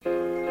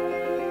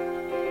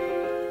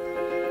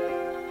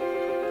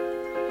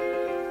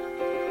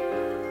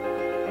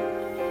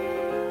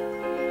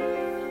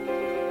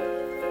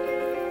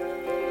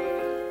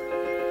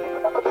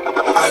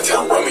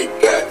Chi-Town, run me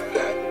back.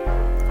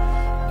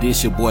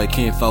 This your boy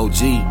Ken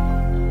 4G.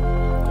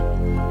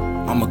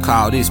 I'ma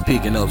call this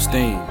picking up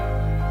steam.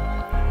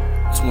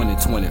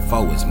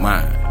 2024 is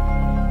mine.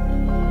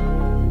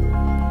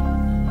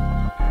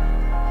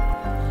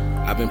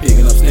 I've been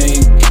picking up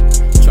steam,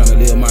 trying to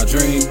live my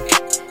dream,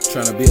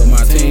 trying to build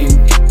my team,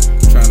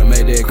 trying to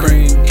make that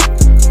cream.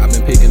 I've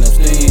been picking up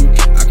steam,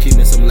 I keep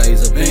me some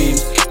laser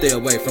beams, stay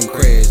away from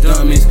crash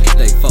dummies,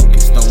 stay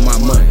focused on my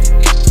money.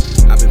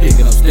 I've been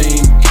picking up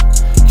steam,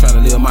 trying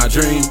to live my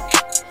dream,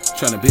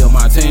 trying to build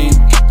my team,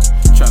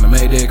 trying to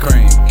make that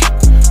cream.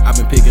 I've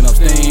been picking up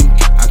steam,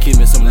 I keep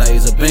me some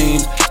laser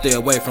beams, stay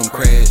away from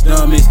crash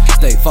dummies,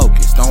 stay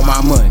focused on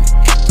my money.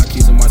 I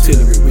keep some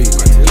artillery with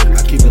me,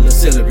 I keep a little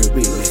celery with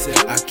me,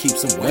 I keep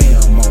some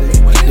wham on me,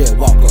 that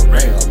walk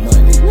around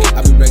money.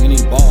 I be breaking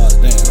these bars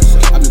down,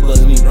 I be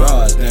buzzing these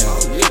bras down.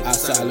 I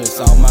silence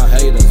all my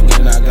haters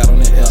when I got on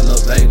the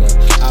elevator.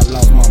 I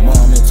lost my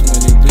mom in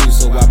 23,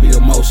 so I be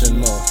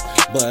emotional,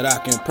 but I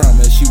can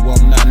promise you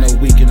I'm not no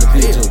weak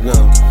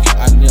individual.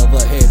 I never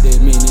had that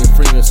many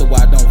friends, so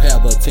I don't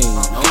have a team.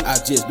 I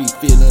just be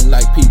feeling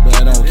like people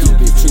don't keep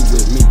it true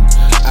with me.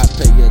 I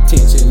pay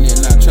attention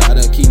and I try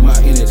to keep my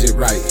energy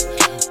right.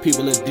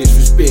 People that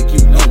disrespect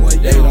you know what,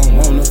 they don't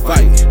wanna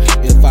fight.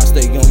 If I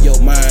stay on your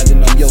mind,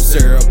 then I'm your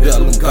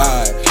cerebellum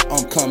guide.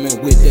 I'm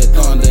coming with that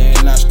thunder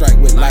and I strike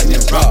with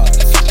lightning rods.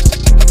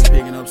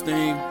 Picking up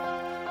steam,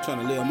 trying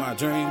to live my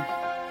dream,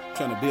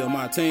 trying to build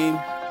my team,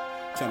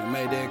 trying to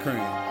make that cream.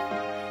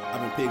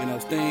 I've been picking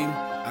up steam,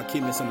 I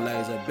keep me some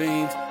laser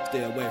beams,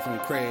 stay away from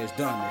crash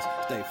dummies,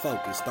 stay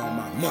focused on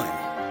my money.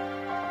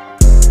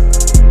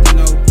 You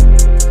know,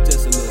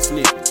 just a little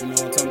snippet, you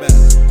know what I'm talking about?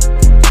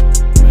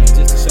 Man,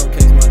 just to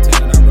showcase my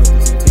talent, I wrote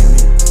this in 10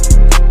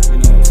 minutes. You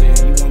know what I'm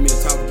saying? You want me to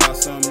talk about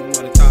something,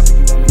 what a topic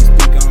you want me to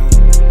speak on,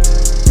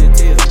 just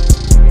tell me.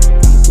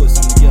 I'ma put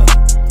something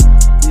together.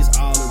 This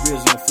all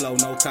original flow,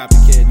 no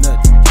copycat,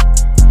 nothing.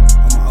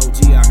 I'm an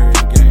OG out here in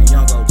the game,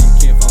 young OG,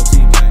 Ken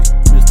 4G, man.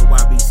 Mr.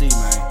 YBC,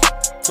 man.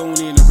 Tune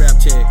in.